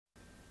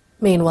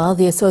Meanwhile,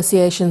 the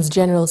association's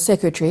General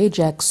Secretary,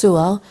 Jack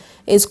Suao,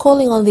 is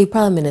calling on the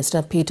Prime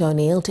Minister, Peter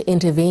O'Neill, to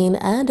intervene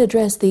and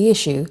address the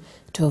issue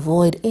to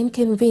avoid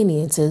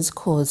inconveniences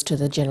caused to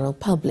the general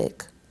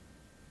public.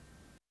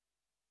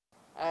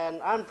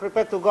 And I'm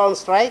prepared to go on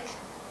strike.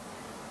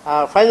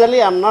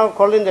 Finally, I'm now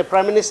calling the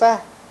Prime Minister,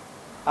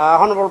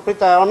 Honorable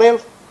Peter O'Neill,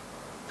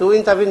 to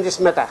intervene in this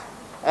matter.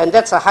 And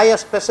that's the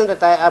highest person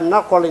that I am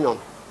now calling on.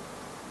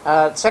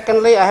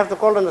 Secondly, I have to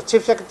call on the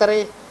Chief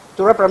Secretary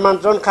to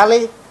reprimand John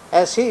Kelly,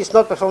 as he is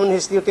not performing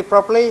his duty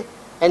properly,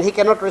 and he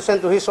cannot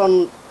listen to his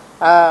own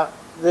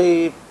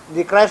the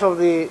cries of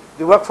the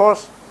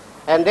workforce,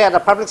 and they are the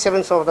public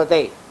servants of the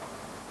day.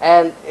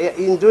 And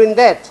in doing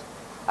that,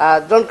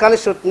 John Kelly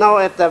should now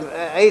at the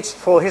age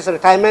for his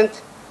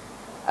retirement,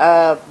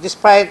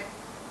 despite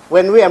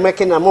when we are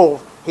making a move,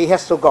 he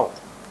has to go.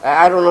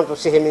 I don't want to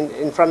see him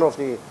in front of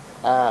the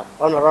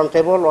on a round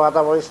table, or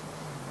otherwise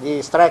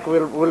the strike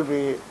will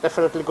be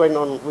definitely going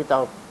on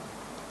without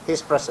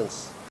his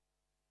presence.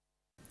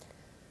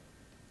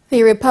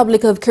 The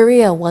Republic of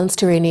Korea wants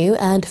to renew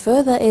and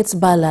further its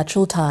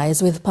bilateral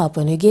ties with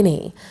Papua New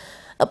Guinea.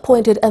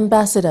 Appointed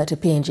ambassador to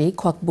PNG,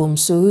 Kwak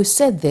Bum-Soo,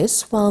 said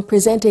this while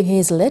presenting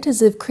his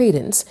letters of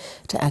credence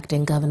to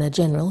Acting Governor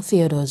General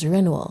Theodore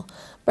Zureno.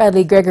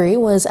 Bradley Gregory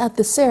was at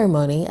the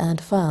ceremony and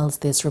files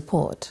this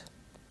report.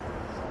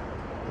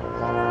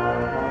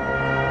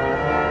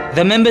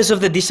 The members of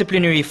the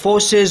disciplinary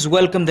forces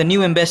welcomed the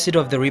new ambassador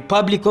of the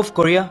Republic of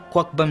Korea,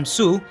 Kwak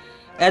Bum-Soo,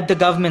 at the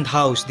government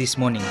house this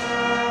morning.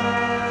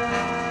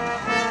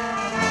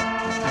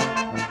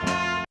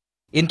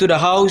 Into the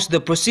house, the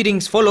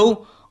proceedings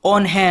follow.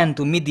 On hand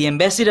to meet the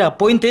ambassador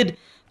appointed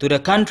to the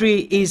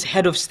country is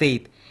Head of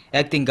State,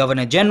 Acting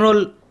Governor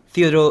General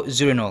Theodore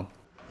Zureno.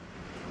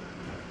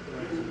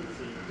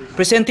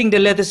 Presenting the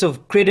letters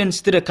of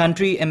credence to the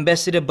country,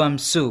 Ambassador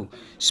Bum-Soo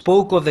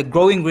spoke of the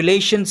growing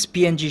relations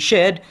PNG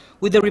shared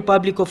with the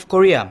Republic of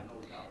Korea.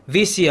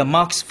 This year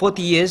marks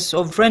 40 years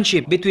of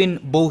friendship between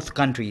both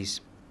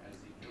countries.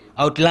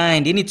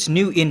 Outlined in its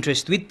new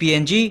interest with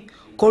PNG,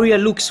 Korea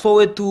looks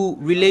forward to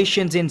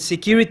relations in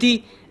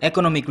security,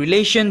 economic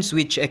relations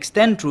which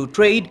extend through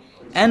trade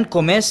and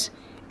commerce,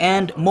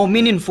 and more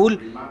meaningful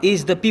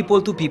is the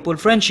people-to-people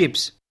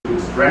friendships. To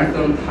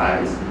strengthen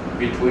ties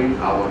between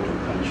our two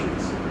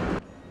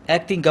countries.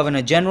 Acting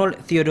Governor General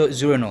Theodore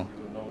Zureno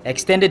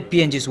extended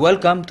PNG's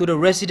welcome to the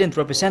resident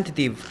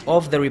representative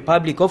of the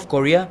Republic of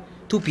Korea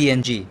to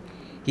PNG.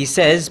 He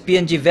says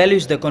PNG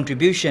values the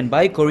contribution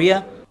by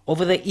Korea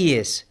over the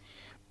years.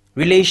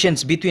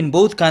 Relations between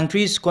both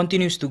countries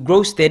continues to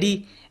grow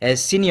steady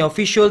as senior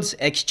officials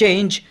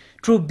exchange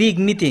through big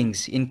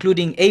meetings,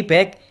 including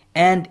APEC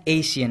and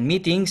ASEAN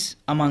meetings,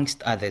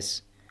 amongst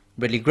others.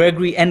 Bradley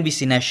Gregory,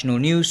 NBC National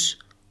News,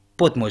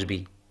 Port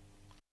Moresby.